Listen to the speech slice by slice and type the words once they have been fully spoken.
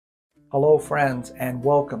Hello friends, and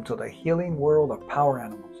welcome to the healing world of power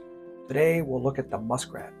animals. Today we'll look at the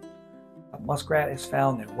muskrat. The muskrat is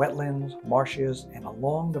found in wetlands, marshes, and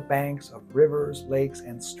along the banks of rivers, lakes,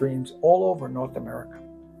 and streams all over North America.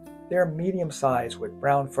 They're medium-sized with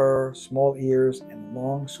brown fur, small ears, and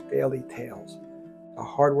long scaly tails. The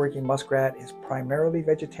hardworking muskrat is primarily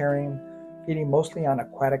vegetarian, feeding mostly on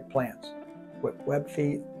aquatic plants. With web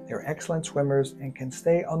feet, they're excellent swimmers and can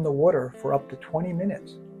stay underwater for up to 20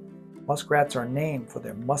 minutes. Muskrats are named for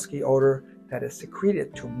their musky odor that is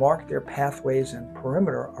secreted to mark their pathways and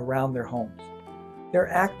perimeter around their homes.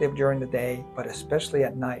 They're active during the day, but especially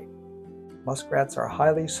at night. Muskrats are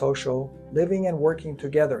highly social, living and working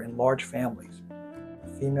together in large families.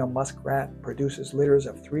 A female muskrat produces litters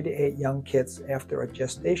of 3 to 8 young kits after a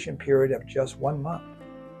gestation period of just 1 month.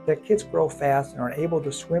 Their kits grow fast and are able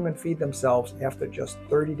to swim and feed themselves after just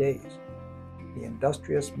 30 days. The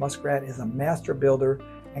industrious muskrat is a master builder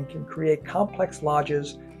and can create complex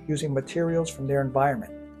lodges using materials from their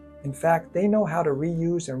environment. In fact, they know how to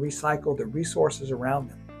reuse and recycle the resources around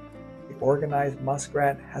them. The organized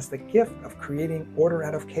muskrat has the gift of creating order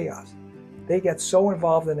out of chaos. They get so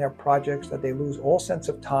involved in their projects that they lose all sense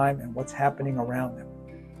of time and what's happening around them.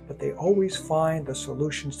 But they always find the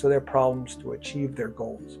solutions to their problems to achieve their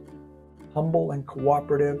goals. Humble and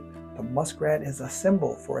cooperative, the muskrat is a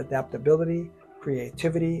symbol for adaptability,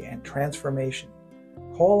 creativity, and transformation.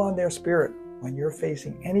 Call on their spirit when you're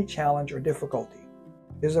facing any challenge or difficulty.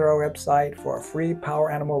 Visit our website for a free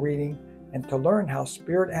power animal reading and to learn how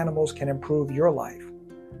spirit animals can improve your life.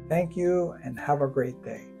 Thank you and have a great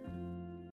day.